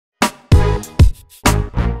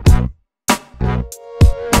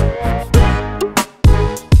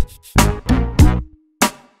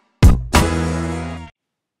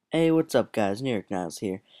Hey, what's up guys, New York Niles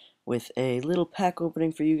here, with a little pack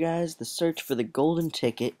opening for you guys, the search for the golden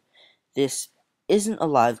ticket. This isn't a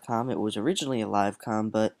live comm, it was originally a live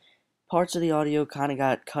comm, but parts of the audio kind of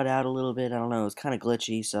got cut out a little bit, I don't know, it was kind of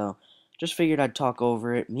glitchy, so just figured I'd talk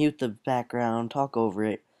over it, mute the background, talk over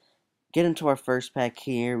it, get into our first pack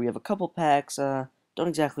here. We have a couple packs, don't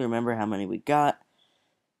exactly remember how many we got,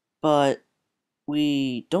 but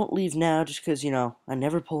we don't leave now just because, I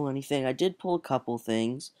never pull anything. I did pull a couple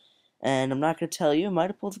things, and I'm not going to tell you. I might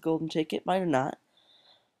have pulled the golden ticket, might have not.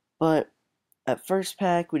 But at first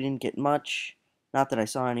pack, we didn't get much. Not that I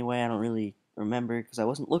saw anyway, I don't really remember because I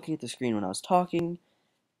wasn't looking at the screen when I was talking.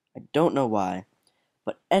 I don't know why.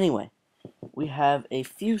 But anyway, we have a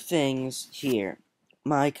few things here.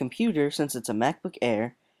 My computer, since it's a MacBook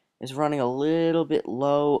Air, is running a little bit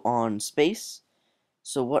low on space.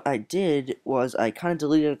 So what I did was I kind of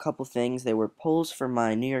deleted a couple things. They were pulls from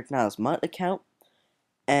my New York Niles Mutt account,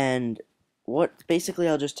 and basically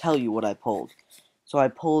I'll just tell you what I pulled. So I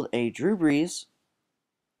pulled a Drew Brees,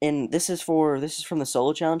 and this is from the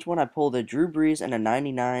Solo Challenge one. I pulled a Drew Brees and a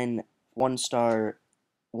 99 one-star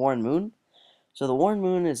Warren Moon. So the Warren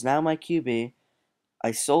Moon is now my QB.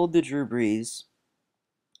 I sold the Drew Brees,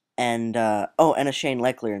 and and a Shane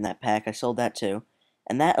Leckler in that pack. I sold that too.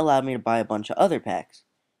 And that allowed me to buy a bunch of other packs.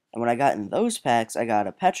 And when I got in those packs, I got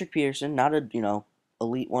a Patrick Peterson, not a,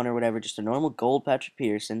 elite one or whatever, just a normal gold Patrick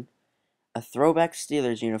Peterson, a throwback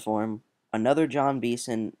Steelers uniform, another John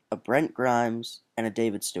Beeson, a Brent Grimes, and a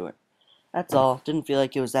David Stewart. That's all. Didn't feel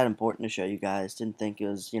like it was that important to show you guys. Didn't think it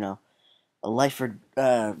was, a life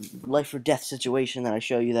or death situation that I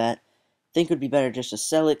show you that. Think it would be better just to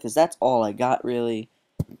sell it, because that's all I got, really.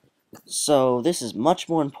 So this is much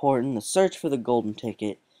more important, the search for the golden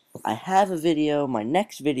ticket. I have a video. My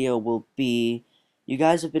next video will be, you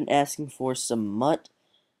guys have been asking for some Mutt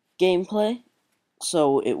gameplay,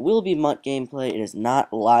 so it will be Mutt gameplay. It is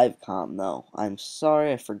not live comm though. I'm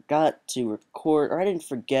sorry, I forgot to record, or I didn't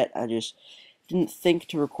forget, I just didn't think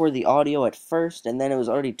to record the audio at first, and then it was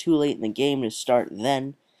already too late in the game to start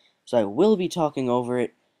then, so I will be talking over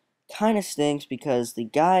it. Kind of stinks because the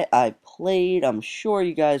guy I played, I'm sure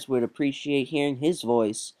you guys would appreciate hearing his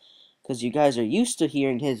voice, because you guys are used to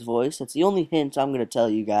hearing his voice. That's the only hint I'm going to tell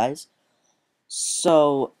you guys.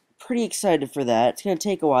 So, pretty excited for that. It's going to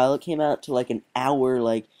take a while. It came out to like an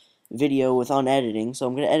hour video without editing, so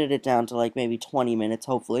I'm going to edit it down to like maybe 20 minutes,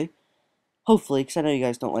 hopefully. Hopefully, because I know you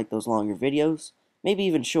guys don't like those longer videos. Maybe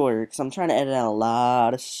even shorter, because I'm trying to edit out a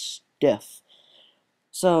lot of stuff.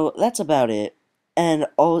 So, that's about it. And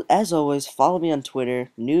as always, follow me on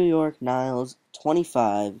Twitter, New York Niles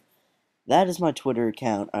 25. That is my Twitter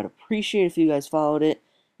account. I'd appreciate if you guys followed it.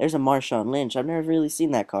 There's a Marshawn Lynch. I've never really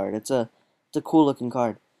seen that card. It's a cool looking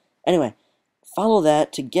card. Anyway, follow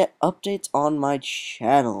that to get updates on my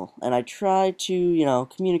channel. And I try to,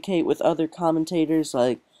 communicate with other commentators.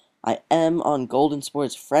 Like, I am on Golden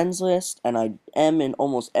Sports Friends list, and I am in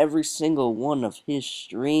almost every single one of his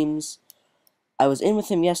streams. I was in with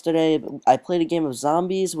him yesterday. I played a game of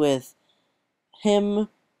zombies with him,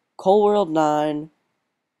 ColeWorld9,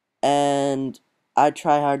 and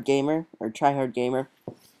Tryhard Gamer.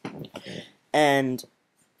 And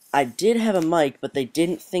I did have a mic, but they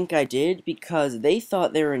didn't think I did because they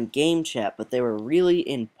thought they were in game chat, but they were really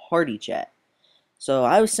in party chat. So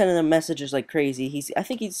I was sending them messages like crazy. I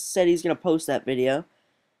think he said he's going to post that video.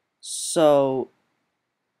 So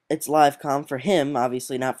it's live comm for him,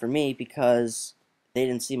 obviously not for me, because they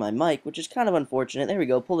didn't see my mic, which is kind of unfortunate. There we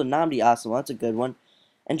go, pulled a Namdi Asama, that's a good one.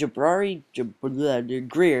 And Jabrari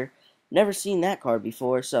Greer, never seen that card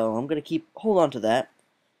before, so I'm going to hold on to that.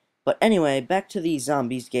 But anyway, back to the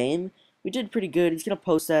Zombies game. We did pretty good. He's going to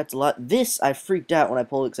post that. It's a lot. This, I freaked out when I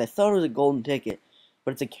pulled it because I thought it was a golden ticket.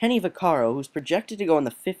 But it's a Kenny Vaccaro who's projected to go in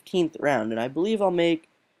the 15th round, and I believe I'll make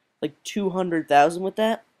like 200,000 with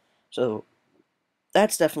that. So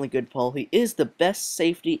that's definitely a good pull. He is the best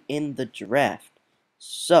safety in the draft.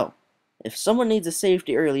 So, if someone needs a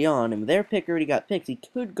safety early on, and their pick already got picked, he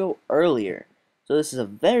could go earlier. So this is a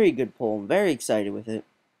very good pull. I'm very excited with it.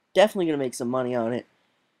 Definitely going to make some money on it.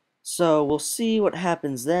 So, we'll see what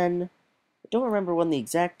happens then. I don't remember when the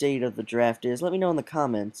exact date of the draft is. Let me know in the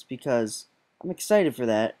comments, because I'm excited for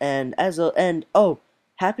that. And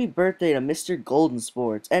happy birthday to Mr. Golden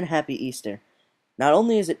Sports, and happy Easter. Not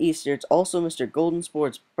only is it Easter, it's also Mr. Golden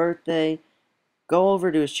Sports' birthday. Go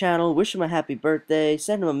over to his channel, wish him a happy birthday,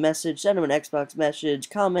 send him a message, send him an Xbox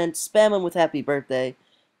message, comment, spam him with happy birthday.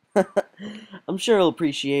 I'm sure he'll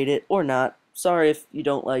appreciate it, or not. Sorry if you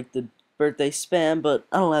don't like the birthday spam, but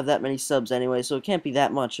I don't have that many subs anyway, so it can't be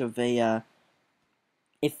that much of a,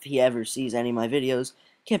 if he ever sees any of my videos,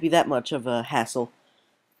 can't be that much of a hassle.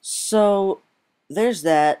 So, there's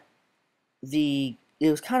that. It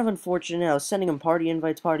was kind of unfortunate. I was sending him party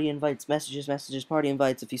invites, messages, party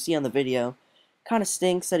invites. If you see on the video, kind of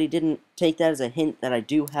stinks that he didn't take that as a hint that I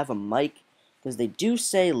do have a mic, because they do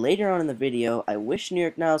say later on in the video, I wish New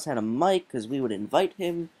York Niles had a mic, because we would invite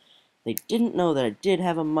him. They didn't know that I did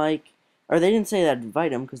have a mic, or they didn't say that I'd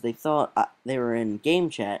invite him, because they thought they were in game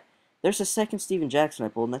chat. There's a second Steven Jackson I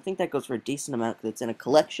pulled, and I think that goes for a decent amount, because it's in a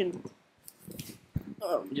collection.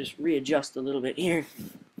 Oh, just readjust a little bit here.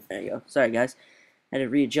 There you go. Sorry, guys. I had to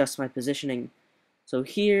readjust my positioning. So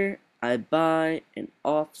here, I buy an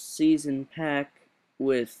off-season pack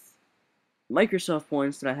with Microsoft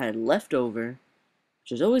points that I had left over,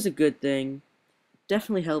 which is always a good thing.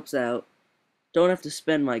 Definitely helps out. Don't have to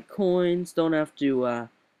spend my coins. Don't have to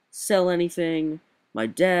sell anything. My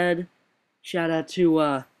dad, shout out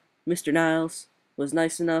to Mr. Niles, was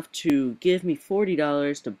nice enough to give me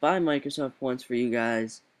 $40 to buy Microsoft points for you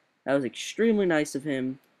guys. That was extremely nice of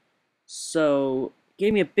him. So,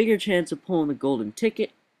 gave me a bigger chance of pulling the golden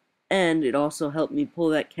ticket, and it also helped me pull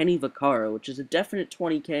that Kenny Vaccaro, which is a definite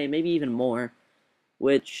 20k, maybe even more,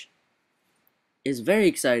 which is very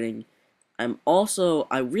exciting. I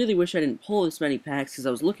really wish I didn't pull this many packs, because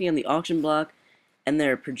I was looking on the auction block, and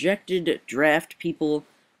there are projected draft people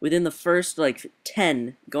within the first,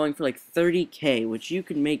 10, going for, 30k, which you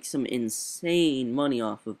can make some insane money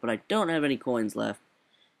off of, but I don't have any coins left.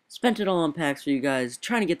 Spent it all on packs for you guys,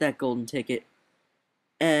 trying to get that golden ticket.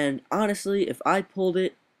 And honestly, if I pulled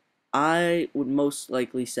it, I would most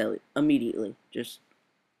likely sell it immediately. Just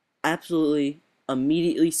absolutely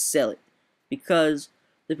immediately sell it. Because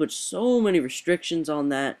they put so many restrictions on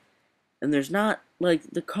that. And there's not,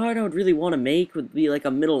 the card I would really want to make would be like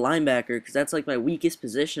a middle linebacker. Because that's like my weakest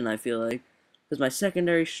position, I feel like. Because my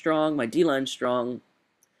secondary's strong, my D-line's strong.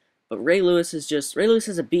 But Ray Lewis is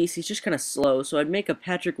a beast. He's just kind of slow. So I'd make a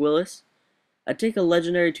Patrick Willis. I'd take a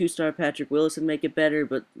legendary 2-star Patrick Willis and make it better.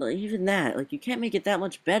 But even that, you can't make it that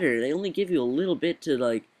much better. They only give you a little bit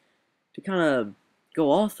to kind of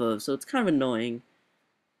go off of. So it's kind of annoying.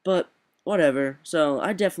 But whatever. So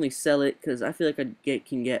I definitely sell it because I feel like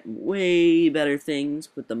can get way better things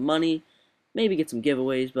with the money. Maybe get some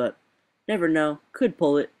giveaways, but never know. Could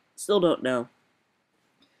pull it. Still don't know.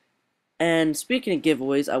 And speaking of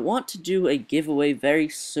giveaways, I want to do a giveaway very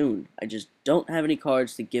soon. I just don't have any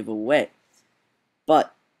cards to give away.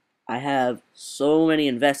 But I have so many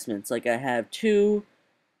investments. I have 2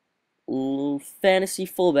 fantasy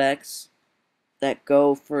fullbacks that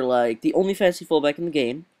go for the only fantasy fullback in the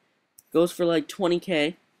game. Goes for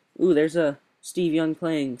 20k. Ooh, there's a Steve Young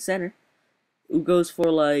playing center. Who goes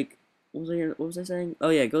for what was I saying? Oh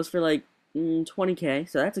yeah, it goes for 20k.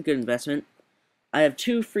 So that's a good investment. I have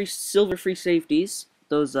 2 silver free safeties.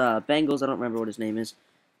 Those Bengals, I don't remember what his name is.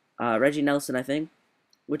 Reggie Nelson, I think,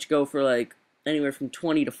 which go for anywhere from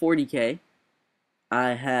 20 to 40k. I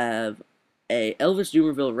have a Elvis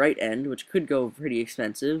Dumervil right end, which could go pretty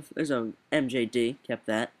expensive. There's a MJD, kept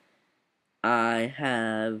that. I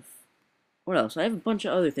have what else? I have a bunch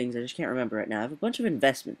of other things I just can't remember right now. I have a bunch of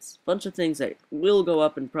investments, a bunch of things that will go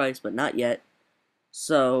up in price, but not yet.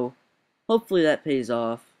 So hopefully that pays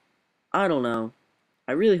off. I don't know.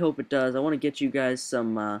 I really hope it does. I want to get you guys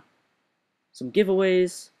some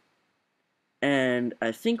giveaways. And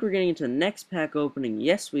I think we're getting into the next pack opening.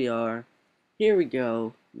 Yes, we are. Here we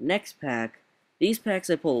go. Next pack. These packs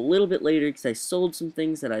I pull a little bit later because I sold some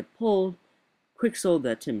things that I pulled. Quick sold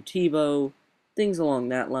that Tim Tebow. Things along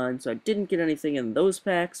that line. So I didn't get anything in those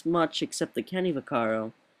packs much except the Kenny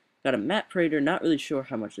Vaccaro. Got a Matt Prater. Not really sure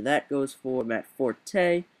how much that goes for. Matt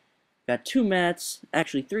Forte. Got 2 Matts.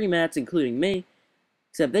 Actually 3 Matts including me.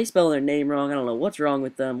 Except they spell their name wrong. I don't know what's wrong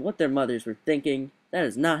with them. What their mothers were thinking. That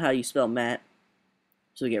is not how you spell Matt.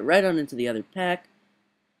 So we get right on into the other pack.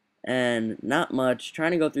 And not much.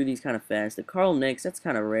 Trying to go through these kind of fast. The Carl Nicks, that's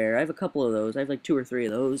kind of rare. I have a couple of those. I have 2 or 3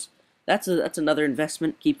 of those. That's another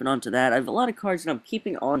investment, keeping on to that. I have a lot of cards that I'm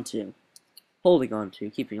keeping on to. Holding on to,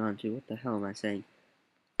 keeping on to. What the hell am I saying?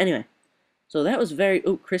 Anyway. So that was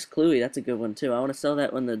oh, Chris Cluey, that's a good one too. I want to sell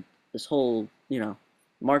that when this whole,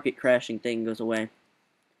 market crashing thing goes away.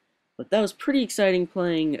 But that was pretty exciting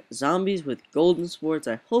playing Zombies with Golden Sports.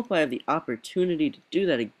 I hope I have the opportunity to do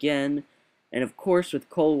that again. And of course with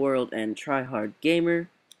Cold World and Tryhard Gamer.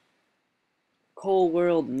 Cold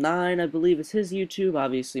World 9, I believe, is his YouTube.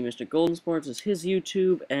 Obviously, Mr. Golden Sports is his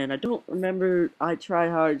YouTube. And I don't remember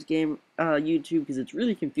Tryhard's game YouTube because it's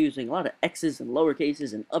really confusing. A lot of X's and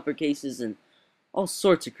lowercases and uppercases and all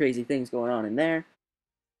sorts of crazy things going on in there.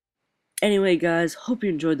 Anyway, guys, hope you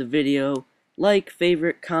enjoyed the video. Like,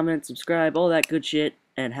 favorite, comment, subscribe, all that good shit,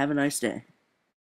 and have a nice day.